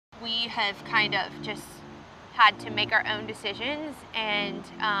we have kind of just had to make our own decisions and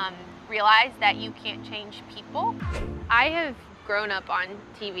realize that you can't change people. I have grown up on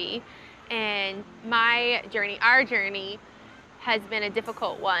TV, and my journey, our journey, has been a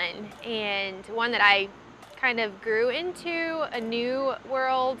difficult one, and one that I kind of grew into a new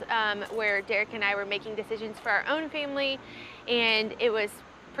world where Derick and I were making decisions for our own family, and it was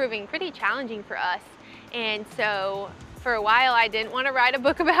proving pretty challenging for us. And so for a while I didn't want to write a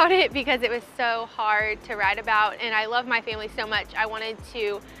book about it because it was so hard to write about, and I love my family so much. I wanted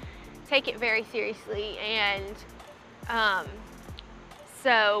to take it very seriously, and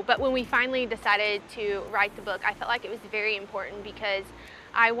but when we finally decided to write the book, I felt like it was very important because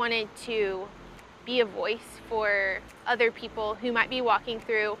I wanted to be a voice for other people who might be walking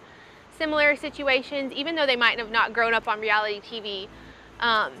through similar situations, even though they might have not grown up on reality TV.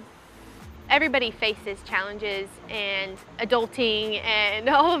 Everybody faces challenges and adulting and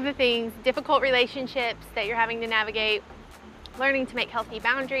all of the things, difficult relationships that you're having to navigate, learning to make healthy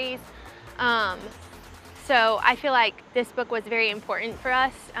boundaries. So I feel like this book was very important for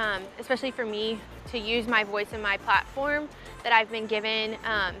us, especially for me, to use my voice and my platform that I've been given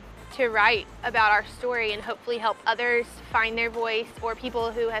to write about our story and hopefully help others find their voice, or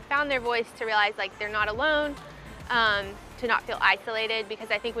people who have found their voice to realize like they're not alone, to not feel isolated, because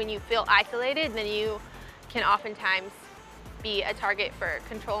I think when you feel isolated, then you can oftentimes be a target for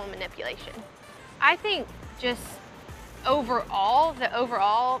control and manipulation. I think just overall, the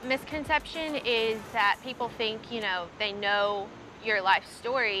overall misconception is that people think, you know, they know your life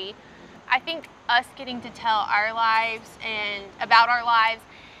story. I think us getting to tell our lives and about our lives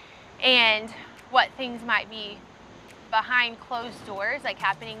and what things might be behind closed doors, like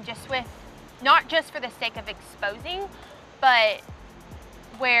happening just with, not just for the sake of exposing, but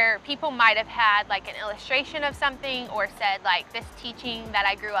where people might have had like an illustration of something or said like this teaching that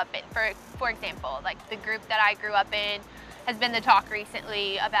I grew up in. For example, like the group that I grew up in has been the talk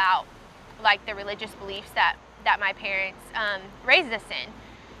recently about like the religious beliefs that my parents raised us in.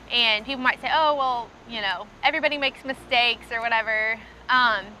 And people might say, oh, well, you know, everybody makes mistakes or whatever.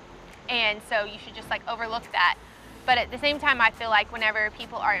 And so you should just like overlook that. But at the same time, I feel like whenever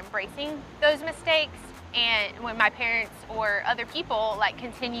people are embracing those mistakes, and when my parents or other people like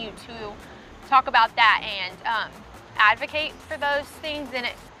continue to talk about that and advocate for those things, then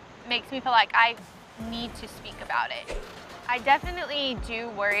it makes me feel like I need to speak about it. I definitely do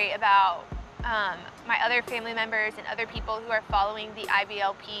worry about my other family members and other people who are following the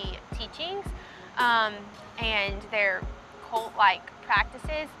IBLP teachings and their cult-like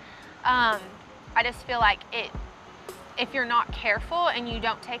practices. I just feel like if you're not careful and you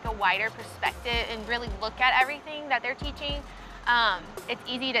don't take a wider perspective and really look at everything that they're teaching, it's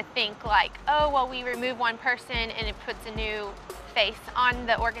easy to think like, oh, well, we remove one person and it puts a new face on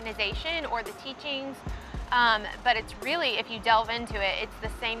the organization or the teachings. But it's really, if you delve into it, it's the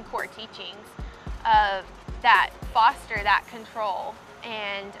same core teachings of that foster that control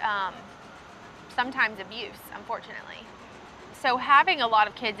and sometimes abuse, unfortunately. So having a lot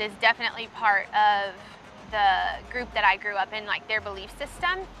of kids is definitely part of the group that I grew up in, like their belief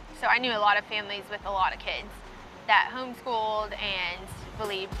system. So I knew a lot of families with a lot of kids that homeschooled and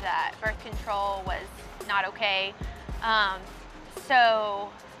believed that birth control was not okay. So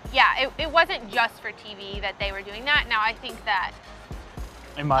yeah, it wasn't just for TV that they were doing that. Now I think that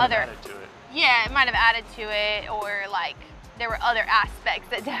it might have added to it. Yeah, it might have added to it, or like there were other aspects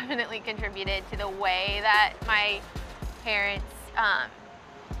that definitely contributed to the way that my parents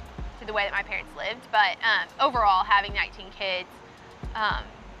lived. But overall, having 19 kids, I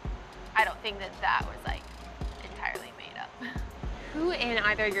don't think that was like entirely made up. Who in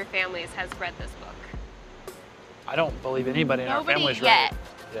either of your families has read this book? I don't believe anybody in our family's yet. read it.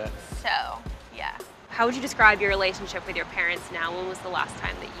 Yeah. So, yeah. How would you describe your relationship with your parents now? When was the last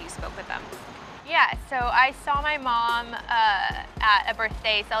time that you spoke with them? Yeah, so I saw my mom at a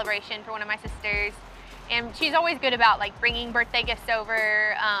birthday celebration for one of my sisters, and she's always good about like bringing birthday gifts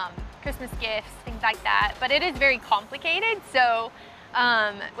over, Christmas gifts, things like that, but it is very complicated. So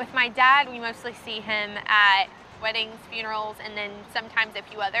with my dad, we mostly see him at weddings, funerals, and then sometimes a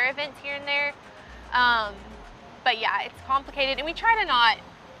few other events here and there. But yeah, it's complicated, and we try to not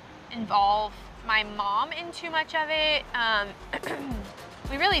involve my mom in too much of it.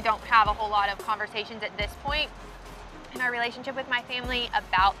 We really don't have a whole lot of conversations at this point in our relationship with my family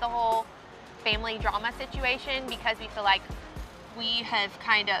about the whole family drama situation, because we feel like we have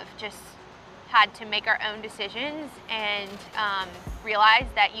kind of just had to make our own decisions and realize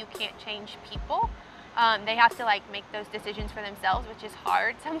that you can't change people. They have to like make those decisions for themselves, which is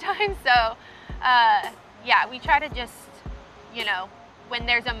hard sometimes. So yeah, we try to just, you know, when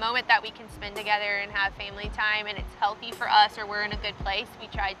there's a moment that we can spend together and have family time and it's healthy for us or we're in a good place, we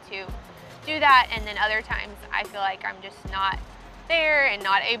try to do that. And then other times I feel like I'm just not there and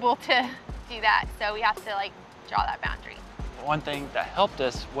not able to do that. So we have to like draw that boundary. One thing that helped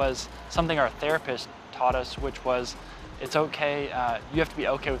us was something our therapist taught us, which was it's okay, you have to be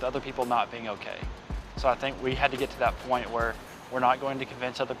okay with other people not being okay. So I think we had to get to that point where we're not going to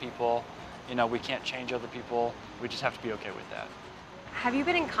convince other people, you know, we can't change other people, we just have to be okay with that. Have you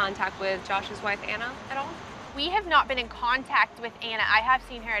been in contact with Josh's wife, Anna, at all? We have not been in contact with Anna. I have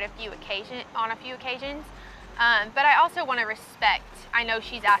seen her at on a few occasions, but I also want to respect, I know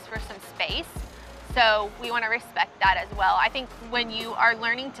she's asked for some space, so we want to respect that as well. I think when you are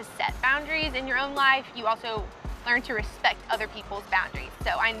learning to set boundaries in your own life, you also learn to respect other people's boundaries.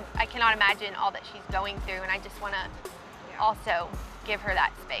 So I cannot imagine all that she's going through, and I just want to also give her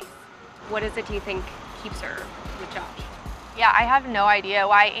that space. What is it do you think keeps her with Josh? Yeah, I have no idea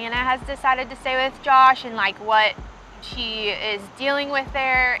why Anna has decided to stay with Josh and like what she is dealing with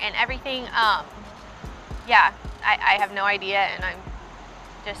there and everything. Yeah, I have no idea, and I'm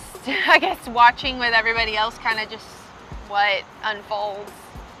just, I guess, watching with everybody else kind of just what unfolds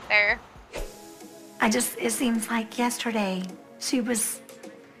there. It seems like yesterday she was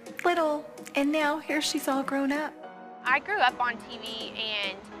little and now here she's all grown up. I grew up on TV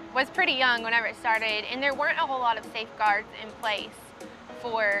and was pretty young whenever it started, and there weren't a whole lot of safeguards in place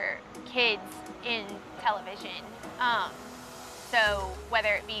for kids in television. So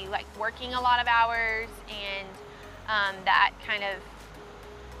whether it be like working a lot of hours and that kind of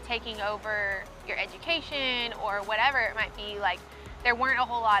taking over your education or whatever it might be, like there weren't a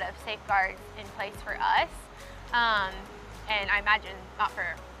whole lot of safeguards in place for us. And I imagine not for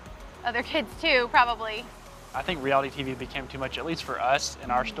other kids too, probably. I think reality TV became too much, at least for us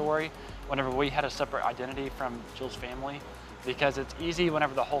in our story, whenever we had a separate identity from Jill's family, because it's easy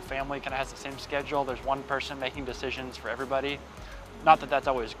whenever the whole family kind of has the same schedule. There's one person making decisions for everybody. Not that that's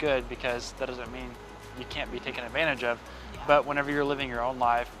always good, because that doesn't mean you can't be taken advantage of, but whenever you're living your own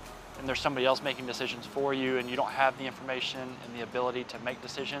life and there's somebody else making decisions for you and you don't have the information and the ability to make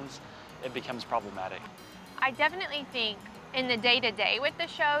decisions, it becomes problematic. I definitely think in the day-to-day with the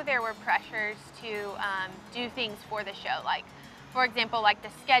show, there were pressures to do things for the show. Like, for example, like the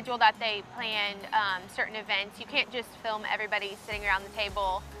schedule that they planned, certain events. You can't just film everybody sitting around the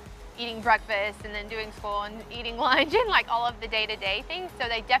table eating breakfast and then doing school and eating lunch and like all of the day-to-day things. So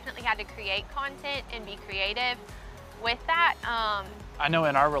they definitely had to create content and be creative with that. I know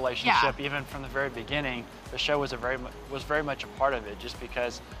in our relationship, even from the very beginning, the show was very much a part of it, just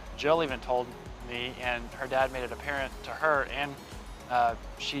because Jill even told me, and her dad made it apparent to her, and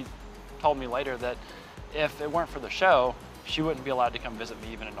she told me later that if it weren't for the show, she wouldn't be allowed to come visit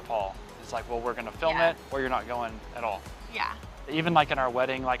me even in Nepal. It's like, well, we're gonna film it, or you're not going at all. Yeah. Even like in our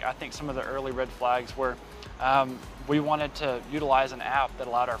wedding, like I think some of the early red flags were we wanted to utilize an app that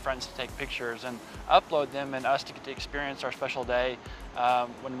allowed our friends to take pictures and upload them, and us to get to experience our special day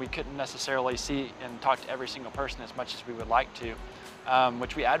when we couldn't necessarily see and talk to every single person as much as we would like to,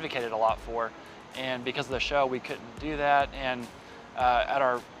 which we advocated a lot for. And because of the show, we couldn't do that. And at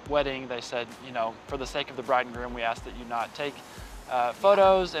our wedding, they said, you know, for the sake of the bride and groom, we asked that you not take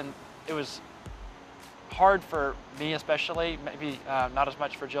photos. And it was hard for me especially, maybe not as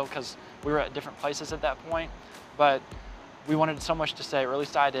much for Jill, because we were at different places at that point. But we wanted so much to say, or at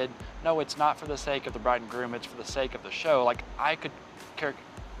least I did, no, it's not for the sake of the bride and groom, it's for the sake of the show. Like, I could care,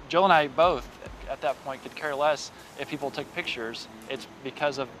 Jill and I both at that point could care less if people took pictures. It's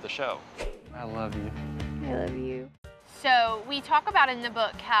because of the show. I love you. I love you. So we talk about in the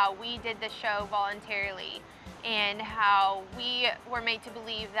book how we did the show voluntarily and how we were made to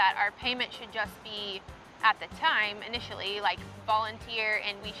believe that our payment should just be, at the time, initially, like volunteer,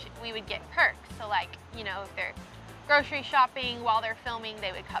 and we would get perks. So like, you know, if they're grocery shopping while they're filming,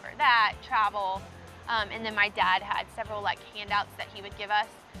 they would cover that, travel, and then my dad had several like handouts that he would give us.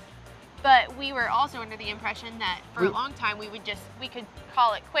 But we were also under the impression that for a long time we could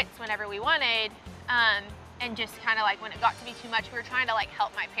call it quits whenever we wanted, and just kind of like when it got to be too much, we were trying to like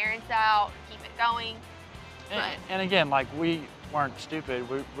help my parents out, keep it going. And again, like, we weren't stupid.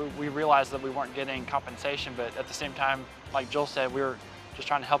 We realized that we weren't getting compensation, but at the same time, like Jill said, we were just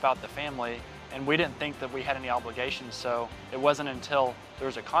trying to help out the family, and we didn't think that we had any obligations. So it wasn't until there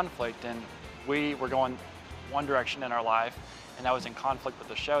was a conflict and we were going one direction in our life, and that was in conflict with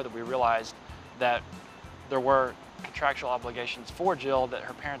the show, that we realized that there were contractual obligations for Jill that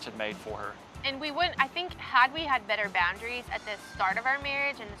her parents had made for her. And we wouldn't, I think, had we had better boundaries at the start of our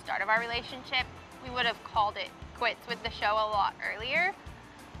marriage and the start of our relationship, we would have called it quits with the show a lot earlier.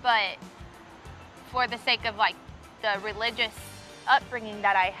 But for the sake of like the religious upbringing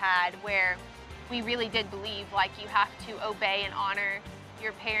that I had, where we really did believe like you have to obey and honor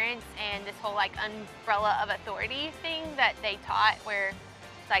your parents, and this whole like umbrella of authority thing that they taught, where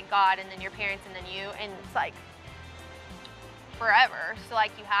it's like God and then your parents and then you, and it's like forever. So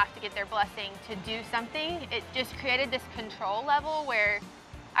like you have to get their blessing to do something. It just created this control level where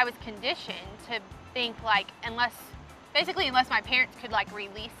I was conditioned to think like unless my parents could like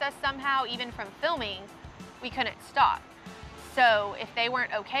release us somehow, even from filming, we couldn't stop. So if they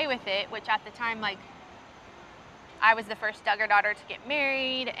weren't okay with it, which at the time, like, I was the first Duggar daughter to get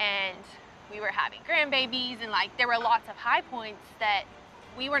married, and we were having grandbabies, and like there were lots of high points that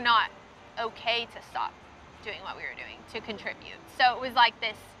we were not okay to stop doing what we were doing to contribute. So it was like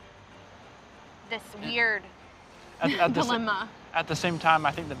this weird dilemma. At the same time,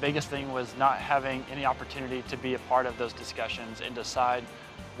 I think the biggest thing was not having any opportunity to be a part of those discussions and decide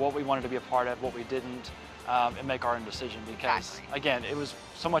what we wanted to be a part of, what we didn't, and make our own decision. Because again, it was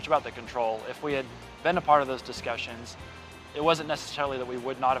so much about the control. If we had been a part of those discussions, it wasn't necessarily that we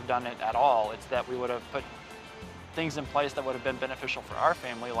would not have done it at all. It's that we would have put things in place that would have been beneficial for our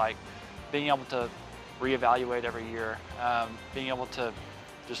family, like being able to reevaluate every year, being able to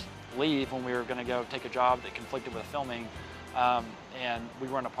just leave when we were going to go take a job that conflicted with filming, and we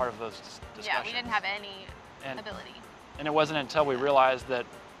weren't a part of those discussions. Yeah, we didn't have any ability. And it wasn't until we realized that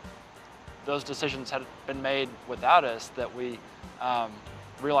those decisions had been made without us that we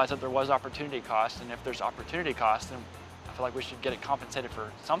realized that there was opportunity cost, and if there's opportunity cost, then I feel like we should get it compensated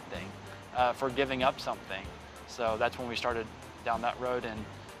for something, for giving up something. So that's when we started down that road, and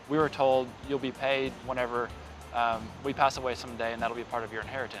we were told you'll be paid whenever we pass away someday, and that'll be part of your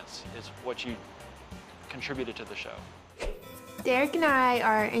inheritance, is what you contributed to the show. Derick and I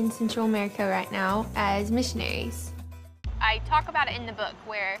are in Central America right now as missionaries. I talk about it in the book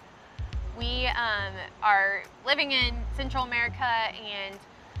where we are living in Central America, and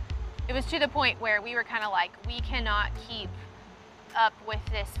it was to the point where we were kind of like, we cannot keep up with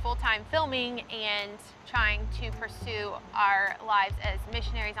this full-time filming and trying to pursue our lives as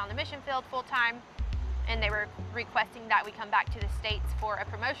missionaries on the mission field full-time. And they were requesting that we come back to the States for a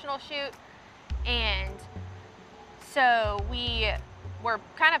promotional shoot. And so we were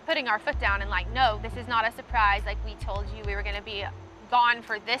kind of putting our foot down and like, no, this is not a surprise. Like, we told you we were going to be gone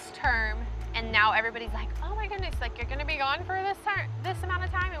for this term, and now everybody's like, oh my goodness, like you're going to be gone for this amount of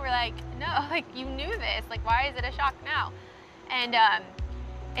time, and we're like, no, like you knew this, like why is it a shock now? And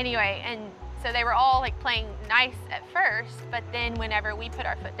anyway, and so they were all like playing nice at first, but then whenever we put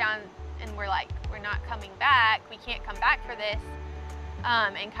our foot down and we're like, we're not coming back, we can't come back for this,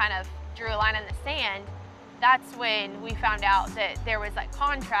 and kind of drew a line in the sand, that's when we found out that there was a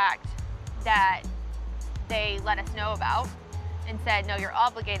contract that they let us know about and said, no, you're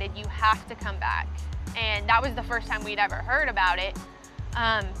obligated, you have to come back. And that was the first time we'd ever heard about it.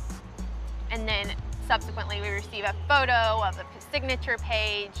 And then subsequently we received a photo of a signature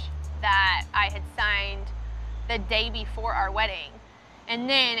page that I had signed the day before our wedding. And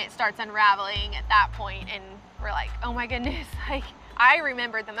then it starts unraveling at that point, and we're like, oh my goodness. Like, I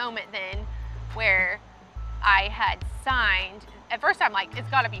remember the moment then where I had signed. At first I'm like, it's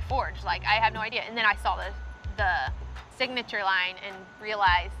gotta be forged. Like, I have no idea. And then I saw the signature line and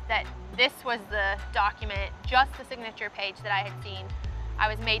realized that this was the document, just the signature page that I had seen. I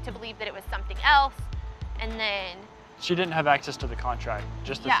was made to believe that it was something else, and then... She didn't have access to the contract,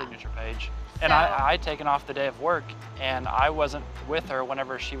 just the signature page. And I'd taken off the day of work, and I wasn't with her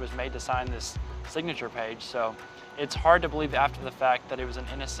whenever she was made to sign this signature page. So it's hard to believe after the fact that it was an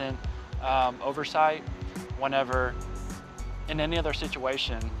innocent oversight, whenever in any other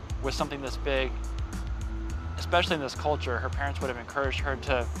situation with something this big, especially in this culture, her parents would have encouraged her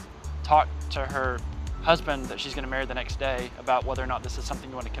to talk to her husband that she's going to marry the next day about whether or not this is something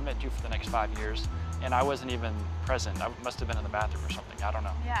you want to commit to for the next 5 years. And I wasn't even present. I must have been in the bathroom or something. I don't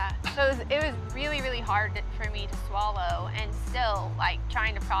know. Yeah. So it was really, really hard for me to swallow, and still like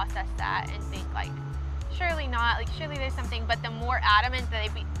trying to process that and think like, surely not. Like, surely there's something. But the more adamant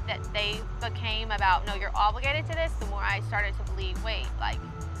that they became about, no, you're obligated to this, the more I started to believe, wait, like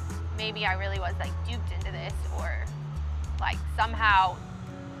maybe I really was like duped into this, or like somehow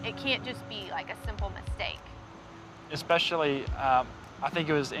it can't just be like a simple mistake. Especially, I think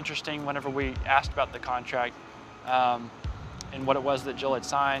it was interesting whenever we asked about the contract and what it was that Jill had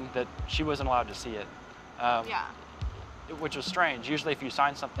signed, that she wasn't allowed to see it. Which was strange. Usually if you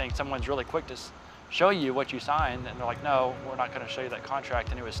sign something, someone's really quick to show you what you signed, and they're like, no, we're not going to show you that contract.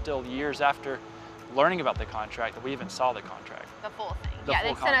 And it was still years after learning about the contract that we even saw the contract. The full thing. The yeah,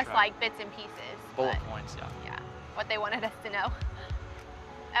 full they sent us like bits and pieces. Bullet points, yeah. Yeah, what they wanted us to know.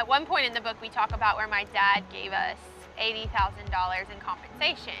 At one point in the book, we talk about where my dad gave us $80,000 in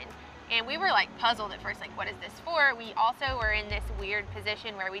compensation. And we were like puzzled at first, like, what is this for? We also were in this weird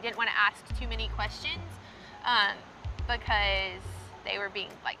position where we didn't want to ask too many questions because they were being,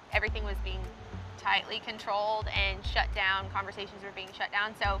 like, everything was being tightly controlled and shut down. Conversations were being shut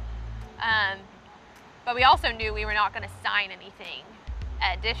down. So, but we also knew we were not going to sign anything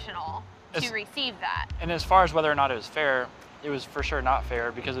additional to receive that. And as far as whether or not it was fair, it was for sure not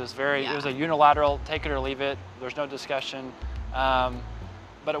fair, because it was it was a unilateral, take it or leave it. There's no discussion.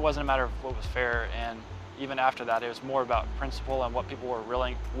 But it wasn't a matter of what was fair, and even after that, it was more about principle and what people were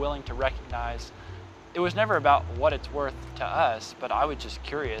willing to recognize. It was never about what it's worth to us, but I was just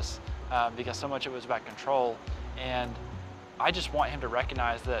curious because so much of it was about control, and I just want him to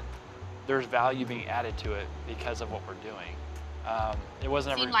recognize that there's value being added to it because of what we're doing. It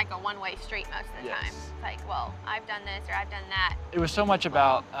wasn't seemed like a one-way street most of the time. It's like, well, I've done this or I've done that. It was so much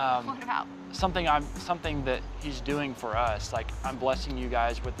about, what about something that he's doing for us. Like, I'm blessing you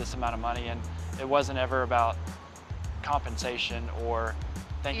guys with this amount of money, and it wasn't ever about compensation or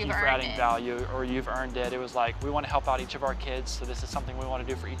thank you for adding value or you've earned it. It was like, we want to help out each of our kids, so this is something we want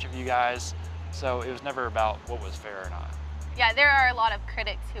to do for each of you guys. So it was never about what was fair or not. Yeah, there are a lot of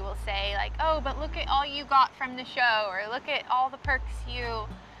critics who will say, like, oh, but look at all you got from the show, or look at all the perks you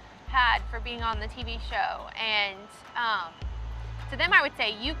had for being on the TV show. And to them, I would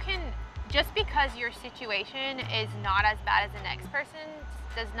say, you can, just because your situation is not as bad as the next person's,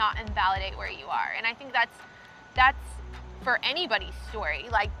 does not invalidate where you are. And I think that's for anybody's story.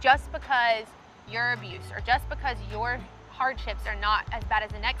 Like, just because your abuse or just because your hardships are not as bad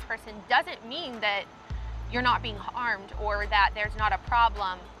as the next person doesn't mean that you're not being harmed or that there's not a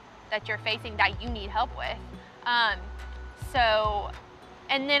problem that you're facing that you need help with. And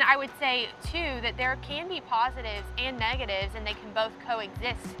then I would say too that there can be positives and negatives, and they can both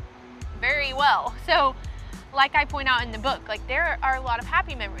coexist very well. So like I point out in the book, like, there are a lot of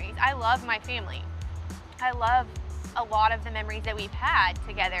happy memories. I love my family. I love a lot of the memories that we've had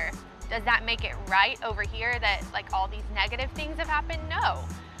together. Does that make it right over here that, like, all these negative things have happened? No.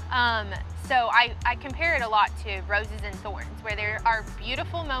 So I compare it a lot to roses and thorns, where there are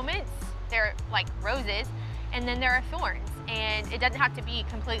beautiful moments, they're like roses, and then there are thorns. And it doesn't have to be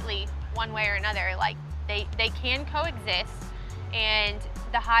completely one way or another. Like, they can coexist, and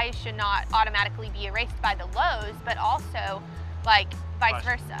the highs should not automatically be erased by the lows, but also, like, vice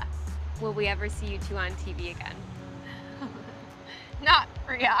versa. Will we ever see you two on TV again? Not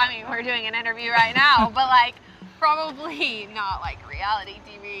real. I mean, we're doing an interview right now, but, like, probably not like reality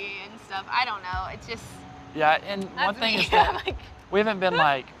TV and stuff. I don't know. It's just, yeah. And one thing is that like, we haven't been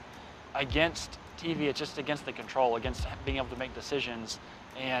like against TV. It's just against the control, against being able to make decisions,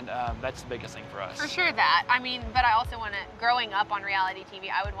 and that's the biggest thing for us. For sure that. I mean, but I also want to. Growing up on reality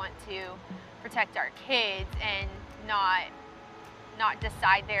TV, I would want to protect our kids and not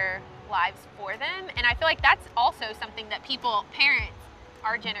decide their lives for them. And I feel like that's also something that people, parents,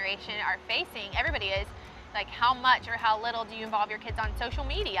 our generation, are facing. Everybody is. Like, how much or how little do you involve your kids on social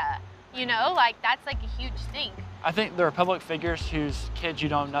media? You know, like, that's like a huge thing. I think there are public figures whose kids you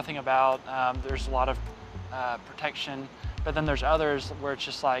know nothing about. There's a lot of protection, but then there's others where it's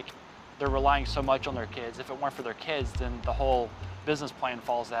just like they're relying so much on their kids. If it weren't for their kids, then the whole business plan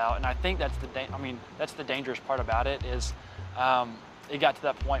falls out. And I think that's that's the dangerous part about it is it got to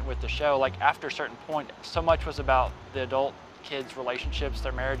that point with the show. Like, after a certain point, so much was about the adult kids' relationships,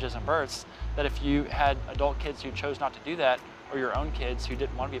 their marriages and births, that if you had adult kids who chose not to do that, or your own kids who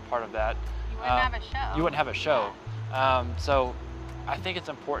didn't want to be a part of that, you wouldn't have a show. You wouldn't have a show. Yeah. So I think it's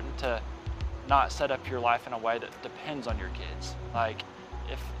important to not set up your life in a way that depends on your kids. Like,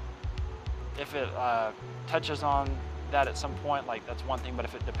 if it touches on that at some point, like, that's one thing, but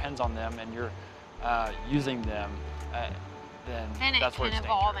if it depends on them and you're using them, then that's where it's dangerous. Then it can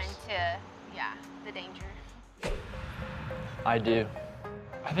evolve into, the danger. I do.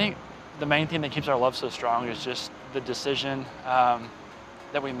 I think the main thing that keeps our love so strong is just the decision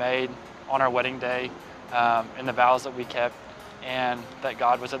that we made on our wedding day, and the vows that we kept, and that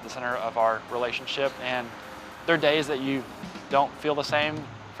God was at the center of our relationship. And there are days that you don't feel the same.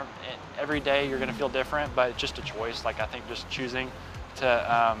 From every day you're going to feel different, but it's just a choice. Like, I think just choosing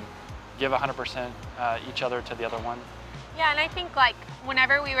to give 100% each other to the other one. Yeah, and I think, like,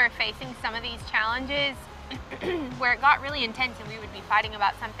 whenever we were facing some of these challenges where it got really intense and we would be fighting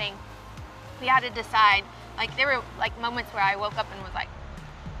about something, we had to decide. Like, there were like moments where I woke up and was like,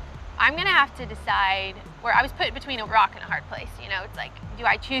 I'm gonna have to decide, where I was put between a rock and a hard place. You know, it's like, do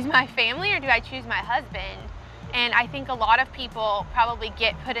I choose my family or do I choose my husband? And I think a lot of people probably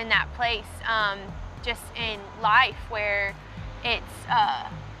get put in that place just in life, where it's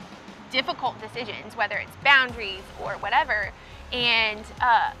difficult decisions, whether it's boundaries or whatever. And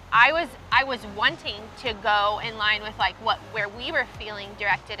I was wanting to go in line with like where we were feeling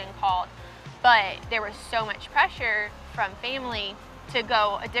directed and called, but there was so much pressure from family to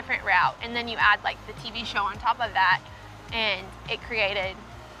go a different route. And then you add like the TV show on top of that, and it created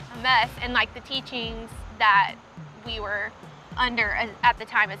a mess. And like the teachings that we were under at the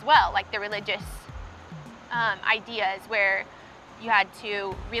time as well, like the religious ideas where you had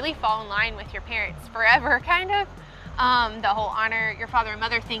to really fall in line with your parents forever, kind of. The whole honor your father and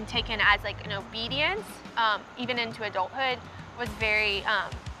mother thing taken as like an obedience, even into adulthood, was very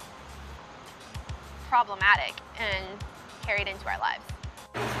problematic and carried into our lives.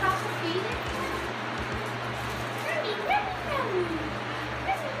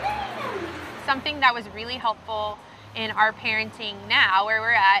 Something that was really helpful in our parenting now, where we're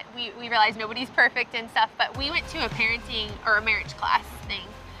at, we realize nobody's perfect and stuff, but we went to a parenting or a marriage class thing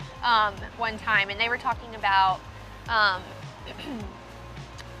one time, and they were talking about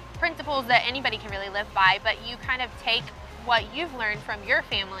principles that anybody can really live by, but you kind of take what you've learned from your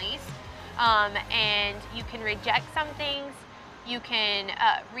families, and you can reject some things, you can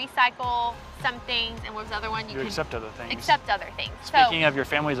recycle some things, and what was the other one? You accept other things. Accept other things. Speaking of your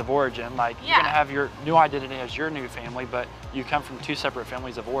families of origin, like you're gonna have your new identity as your new family, but you come from two separate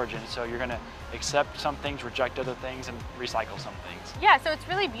families of origin, so you're gonna accept some things, reject other things, and recycle some things. Yeah, so it's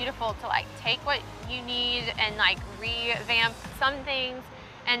really beautiful to like take what you need and like revamp some things.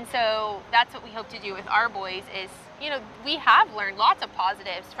 And so that's what we hope to do with our boys is, you know, we have learned lots of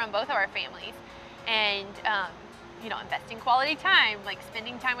positives from both of our families, and you know, investing quality time, like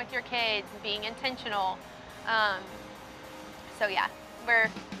spending time with your kids, being intentional. So yeah, we're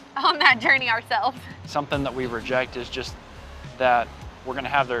on that journey ourselves. Something that we reject is just that we're gonna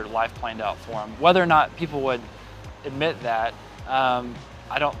have their life planned out for them. Whether or not people would admit that,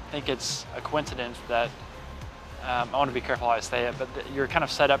 I don't think it's a coincidence that, I wanna be careful how I say it, but you're kind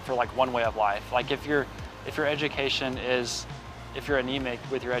of set up for like one way of life. Like if your education is, if you're anemic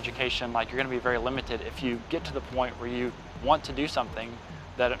with your education, like you're gonna be very limited. If you get to the point where you want to do something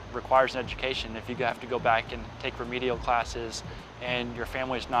that requires an education, if you have to go back and take remedial classes and your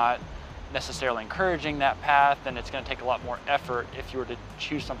family's not necessarily encouraging that path, then it's gonna take a lot more effort if you were to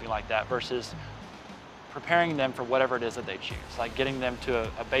choose something like that versus preparing them for whatever it is that they choose. Like getting them to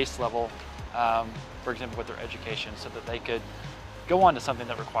a base level, for example, with their education, so that they could go on to something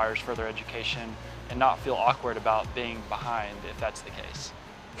that requires further education and not feel awkward about being behind if that's the case.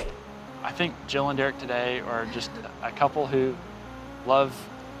 I think Jill and Derick today are just a couple who love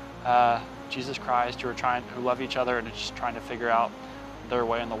Jesus Christ, who love each other and are just trying to figure out their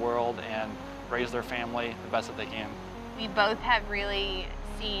way in the world and raise their family the best that they can. We both have really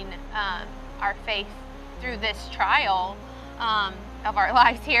seen our faith through this trial of our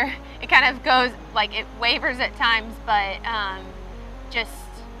lives here. It kind of goes, like it wavers at times, but just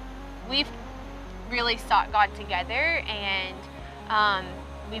we've really sought God together, and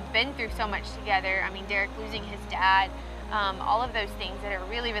we've been through so much together. I mean, Derick losing his dad, all of those things that are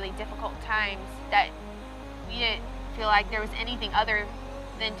really, really difficult times that we didn't feel like there was anything other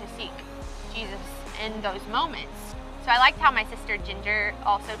than to seek Jesus in those moments. So I liked how my sister Ginger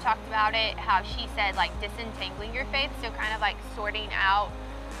also talked about it, how she said like disentangling your faith, so kind of like sorting out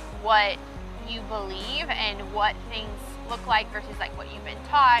what you believe and what things look like versus like what you've been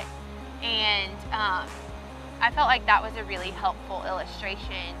taught. And I felt like that was a really helpful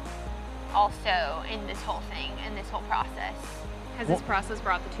illustration also in this whole thing, in this whole process. Has this process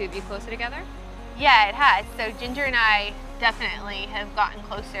brought the two of you closer together? Yeah, it has. So Ginger and I definitely have gotten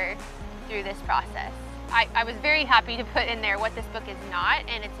closer through this process. I was very happy to put in there what this book is not,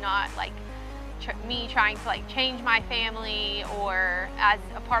 and it's not like me trying to like change my family or as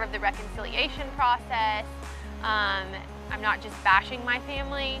a part of the reconciliation process. I'm not just bashing my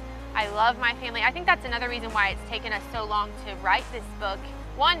family. I love my family. I think that's another reason why it's taken us so long to write this book.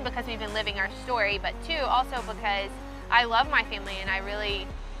 One, because we've been living our story, but two, also because I love my family and I really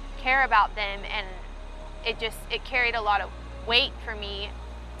care about them, and it carried a lot of weight for me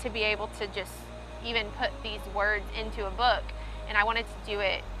to be able to just even put these words into a book, and I wanted to do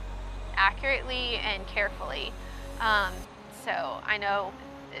it accurately and carefully. So I know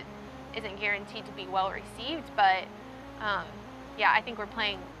it isn't guaranteed to be well received, but yeah, I think we're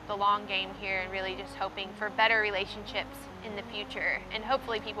playing the long game here and really just hoping for better relationships in the future, and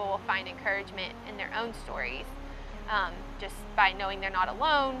hopefully people will find encouragement in their own stories just by knowing they're not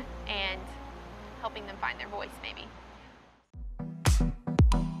alone and helping them find their voice maybe.